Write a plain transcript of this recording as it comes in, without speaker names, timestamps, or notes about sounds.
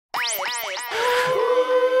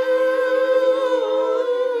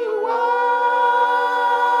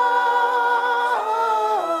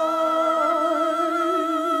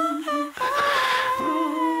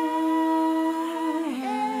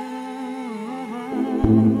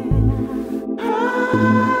Yeah,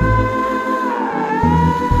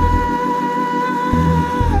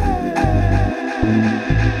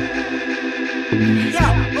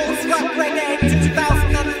 Rose Rock Reggae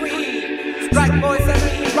 2003. Strike Boys and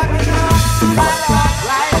me rocking on.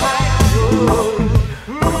 Right,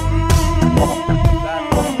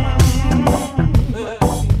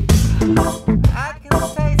 I can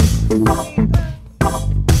taste the sweetness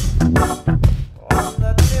on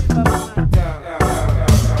the tip of my tongue.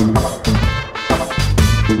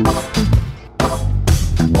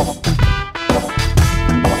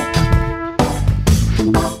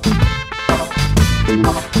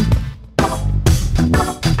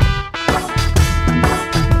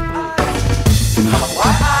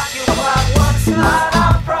 Why argue about what's not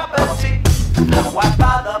our property? Why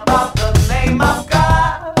bother about the name of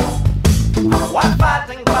God? Why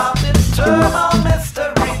fighting about eternal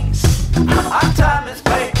mysteries? Our time is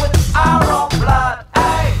paid with our own blood.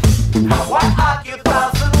 Hey, why argue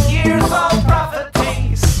 1,000 years of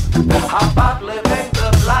prophecies? How about living the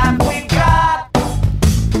life we got?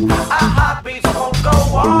 Our heartbeats won't go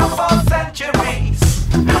on for centuries.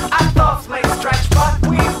 Our thoughts may stretch, but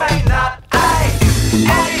we may not. Hey,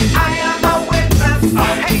 I am a witness.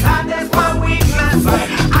 Hey, that is my weakness.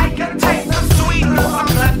 I can taste the sweetness on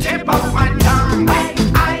the tip of my tongue. Hey,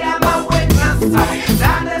 I am a witness.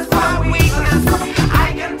 That is my weakness.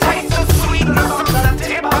 I can taste the sweetness on the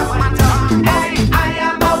tip of my tongue. Hey, I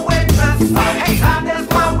am a witness. Hey, that is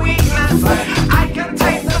my weakness. I can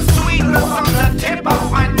taste the sweetness on the tip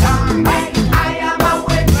of my tongue. Hey, I am a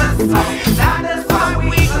witness. That is my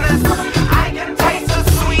weakness. I can taste the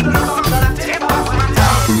sweetness on the tip of my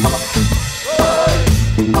tongue.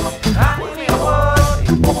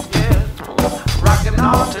 Rockin'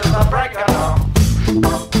 on till the break of dawn.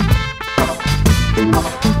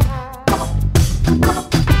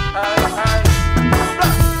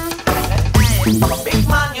 Big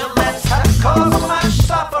monuments have caused much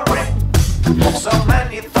suffering. So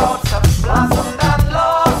many thoughts have blossomed and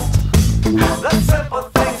lost. The simple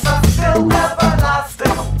things are still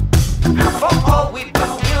everlasting. For all we do,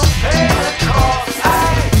 we'll pay the cost.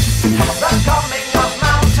 Hey, the coming of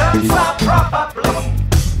mountains are probably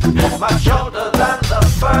much older than the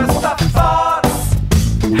first of thoughts.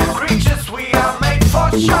 Creatures we are made for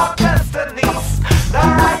short destinies. There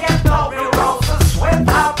I get no real roses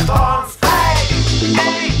without thorns.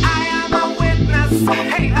 Hey, I am a witness.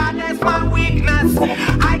 Hey, that is my weakness.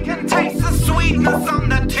 I can taste the sweetness on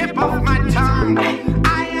the tip of my tongue.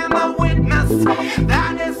 I am a witness.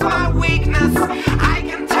 That is my weakness. I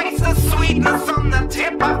can taste the sweetness on the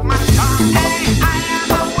tip of my tongue. Hey, I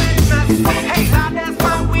am a witness. Hey, that is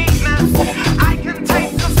my weakness. I can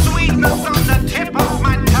taste the sweetness on the tip of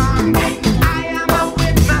my tongue. I am a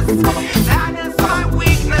witness. That is my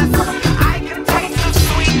weakness. I can taste the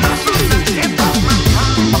sweetness on the tip of my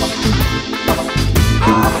tongue.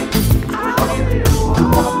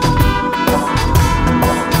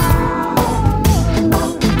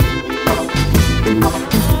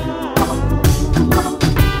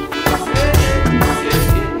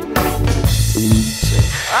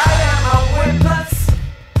 I am a witness.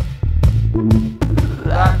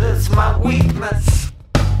 That is my weakness.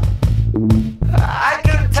 I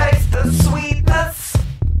can taste the sweetness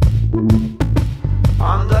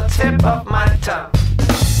on the tip of my tongue.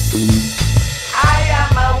 I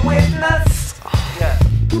am a witness. Yeah,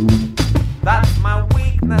 that's my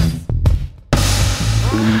weakness.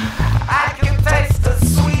 I can taste the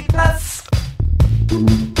sweetness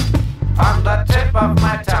on the tip of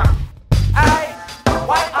my tongue.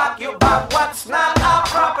 Why argue about what's not our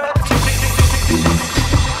property?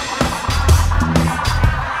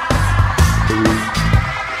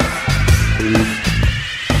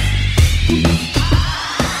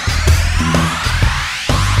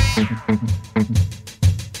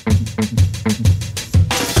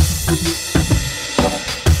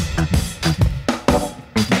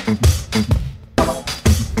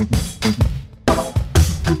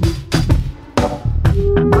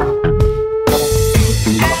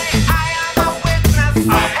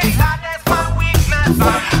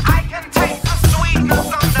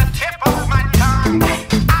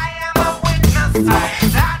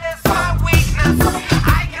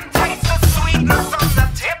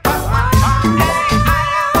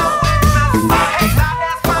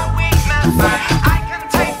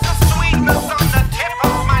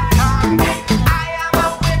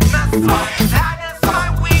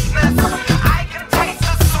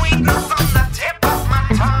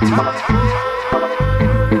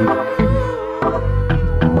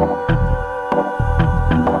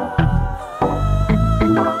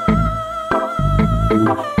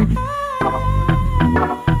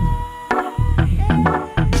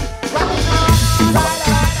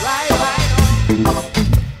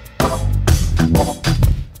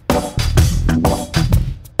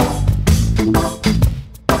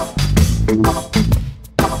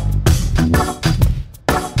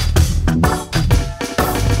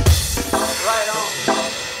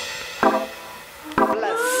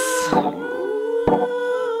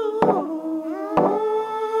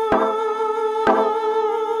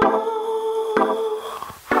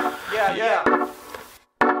 Yeah, yeah.